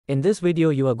In this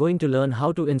video you are going to learn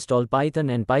how to install Python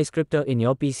and Pyscripter in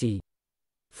your PC.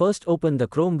 First open the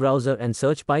Chrome browser and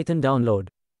search Python download.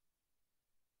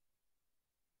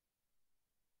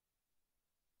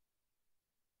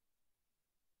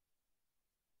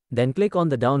 Then click on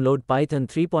the Download Python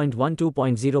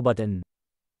 3.12.0 button.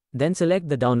 Then select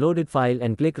the downloaded file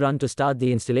and click Run to start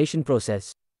the installation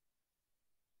process.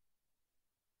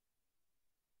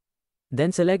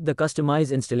 Then select the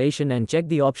Customize installation and check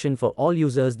the option for all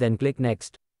users, then click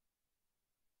Next.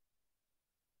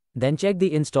 Then check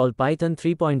the Install Python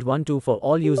 3.12 for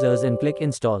all users and click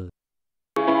Install.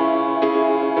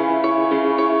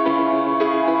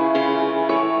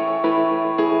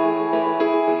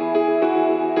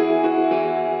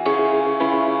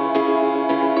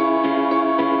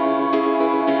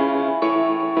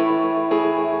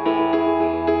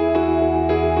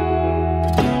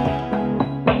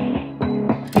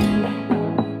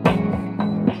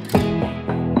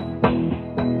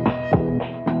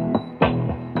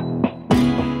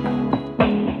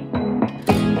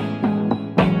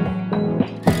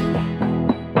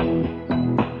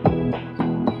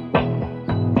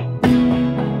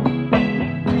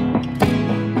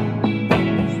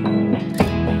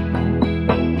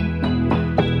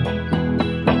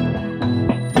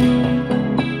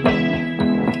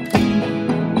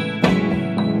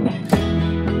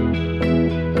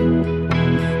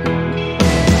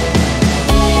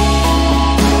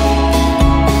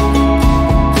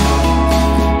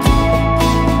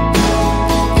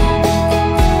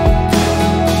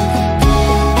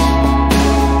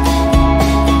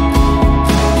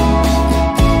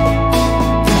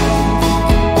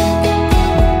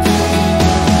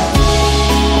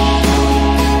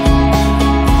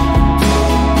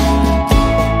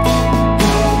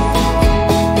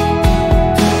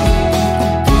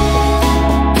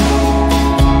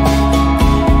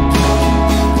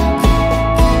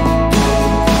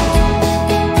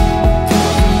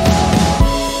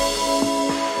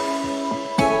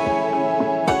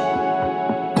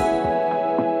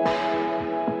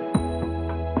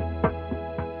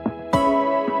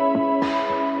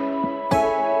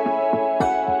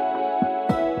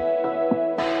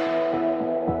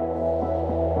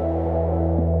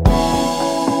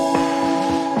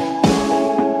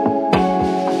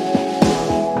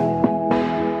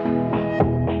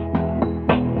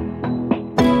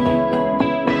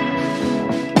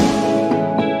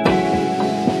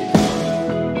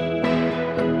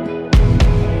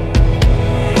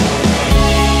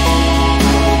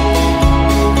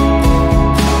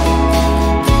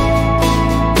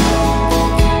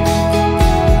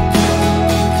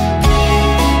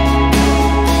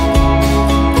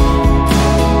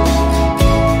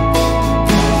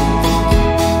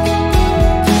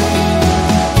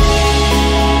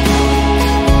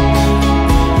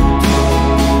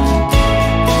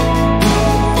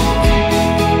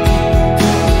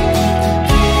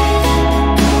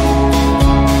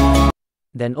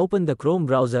 Then open the Chrome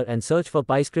browser and search for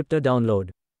Pyscripter download.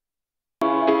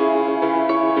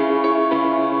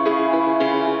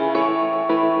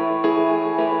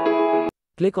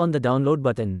 Click on the download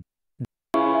button.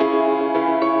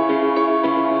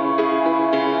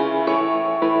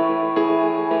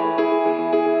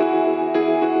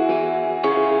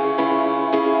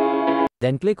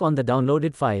 Then click on the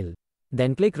downloaded file.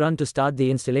 Then click Run to start the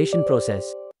installation process.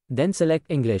 Then select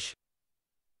English.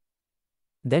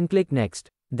 Then click Next.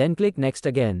 Then click Next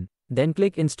again. Then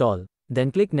click Install.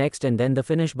 Then click Next and then the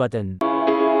Finish button.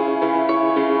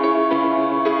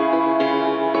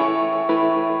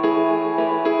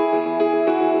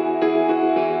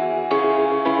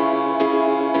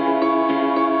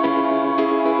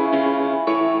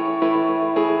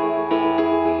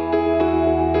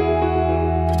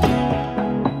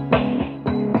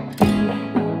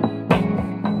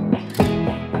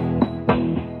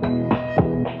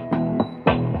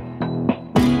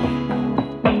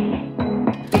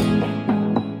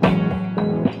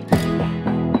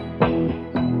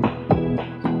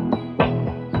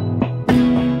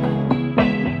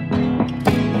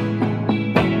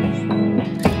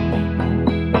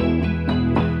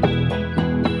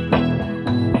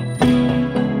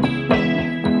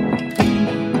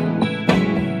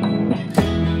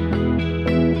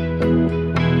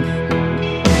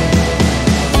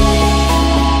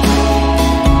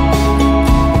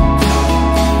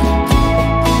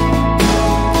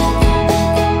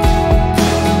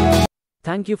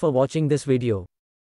 Thank you for watching this video.